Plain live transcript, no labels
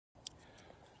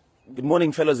Good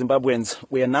morning, fellow Zimbabweans.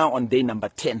 We are now on day number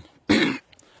 10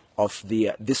 of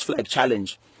this flag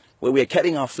challenge, where we are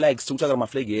carrying our flags,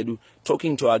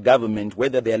 talking to our government,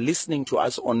 whether they are listening to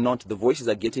us or not. The voices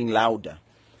are getting louder.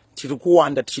 Let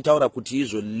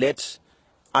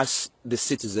us, the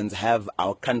citizens, have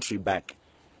our country back.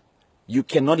 You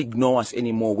cannot ignore us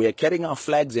anymore. We are carrying our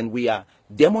flags and we are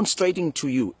demonstrating to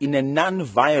you in a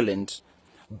non-violent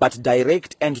but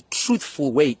direct and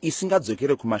truthful way.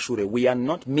 We are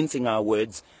not mincing our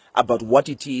words about what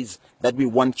it is that we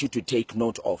want you to take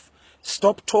note of.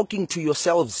 Stop talking to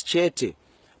yourselves, chete.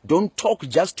 Don't talk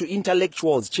just to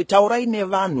intellectuals. We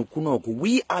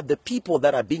are the people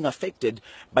that are being affected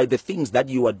by the things that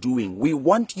you are doing. We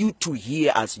want you to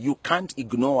hear us. You can't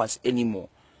ignore us anymore.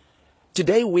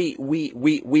 Today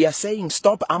we are saying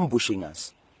stop ambushing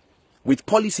us with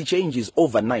policy changes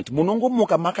overnight. What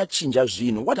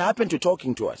happened to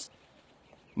talking to us?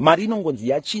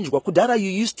 Kudara, you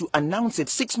used to announce it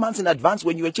 6 months in advance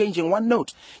when you were changing one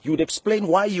note. You would explain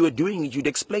why you were doing it. You'd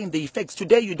explain the effects.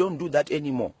 Today you don't do that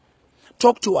anymore.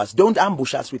 Talk to us. Don't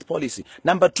ambush us with policy.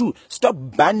 Number 2, stop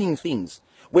banning things.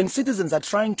 When citizens are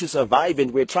trying to survive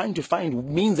and we're trying to find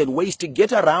means and ways to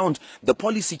get around the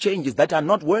policy changes that are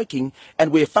not working,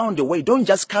 and we found a way, don't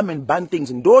just come and ban things.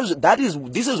 And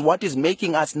this is what is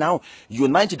making us now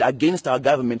united against our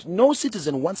government. No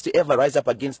citizen wants to ever rise up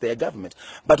against their government.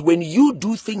 But when you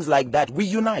do things like that, we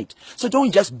unite. So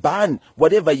don't just ban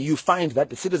whatever you find that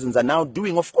the citizens are now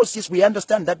doing. Of course, yes, we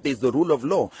understand that there's the rule of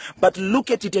law. But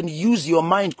look at it and use your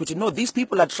mind. No, these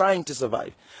people are trying to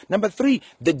survive. Number 3,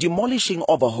 the demolishing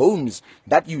of homes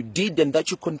that you did and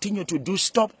that you continue to do.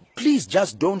 Stop. Please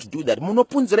just don't do that.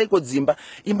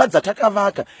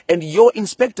 And your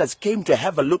inspectors came to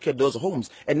have a look at those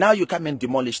homes, and now you come and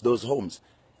demolish those homes.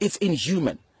 It's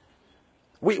inhuman.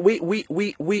 We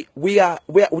are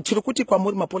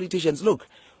politicians. Look,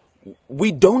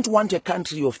 we don't want a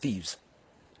country of thieves.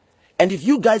 And if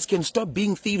you guys can stop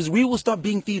being thieves, we will stop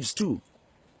being thieves too.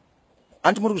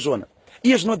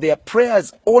 Yes, no, their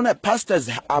prayers, all the pastors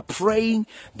are praying,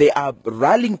 they are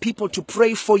rallying people to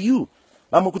pray for you.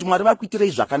 But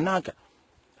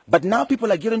now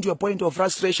people are getting to a point of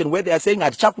frustration where they are saying,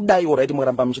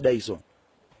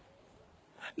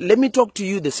 let me talk to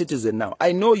you, the citizen, now.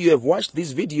 I know you have watched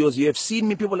these videos, you have seen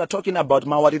me, people are talking about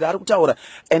Mawarire,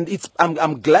 and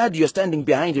I'm glad you're standing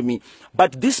behind me.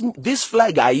 But this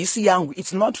flag,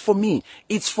 it's not for me,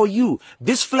 it's for you.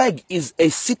 This flag is a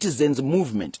citizens'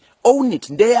 movement. Own it.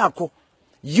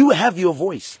 You have your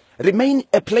voice. Remain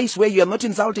a place where you are not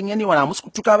insulting anyone.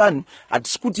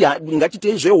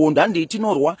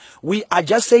 We are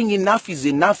just saying enough is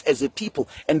enough as a people.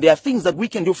 And there are things that we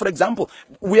can do. For example,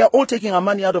 we are all taking our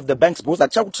money out of the banks.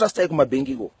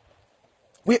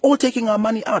 We're all taking our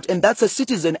money out, and that's a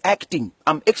citizen acting.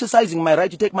 I'm exercising my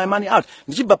right to take my money out.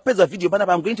 I'm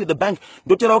going to the bank.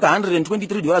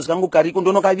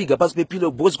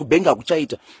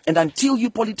 And until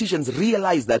you politicians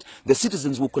realize that, the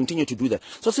citizens will continue to do that.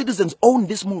 So citizens, own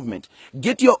this movement.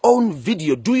 Get your own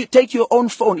video. Take your own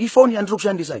phone.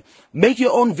 Make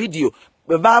your own video.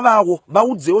 Tell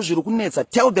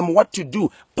them what to do.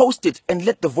 Post it and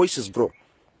let the voices grow.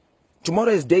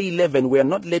 Tomorrow is day 11. We are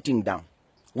not letting down.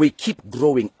 We keep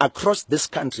growing across this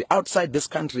country, outside this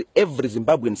country. Every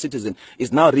Zimbabwean citizen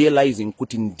is now realizing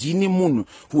Kutindini Munu,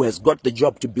 who has got the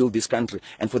job to build this country.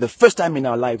 And for the first time in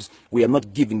our lives, we are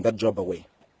not giving that job away.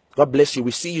 God bless you.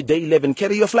 We see you day 11.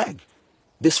 Carry your flag.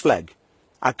 This flag,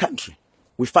 our country.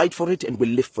 We fight for it and we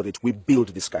live for it. We build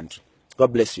this country.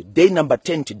 God bless you. Day number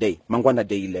 10 today. Mangwana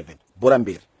day 11.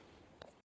 Borambir.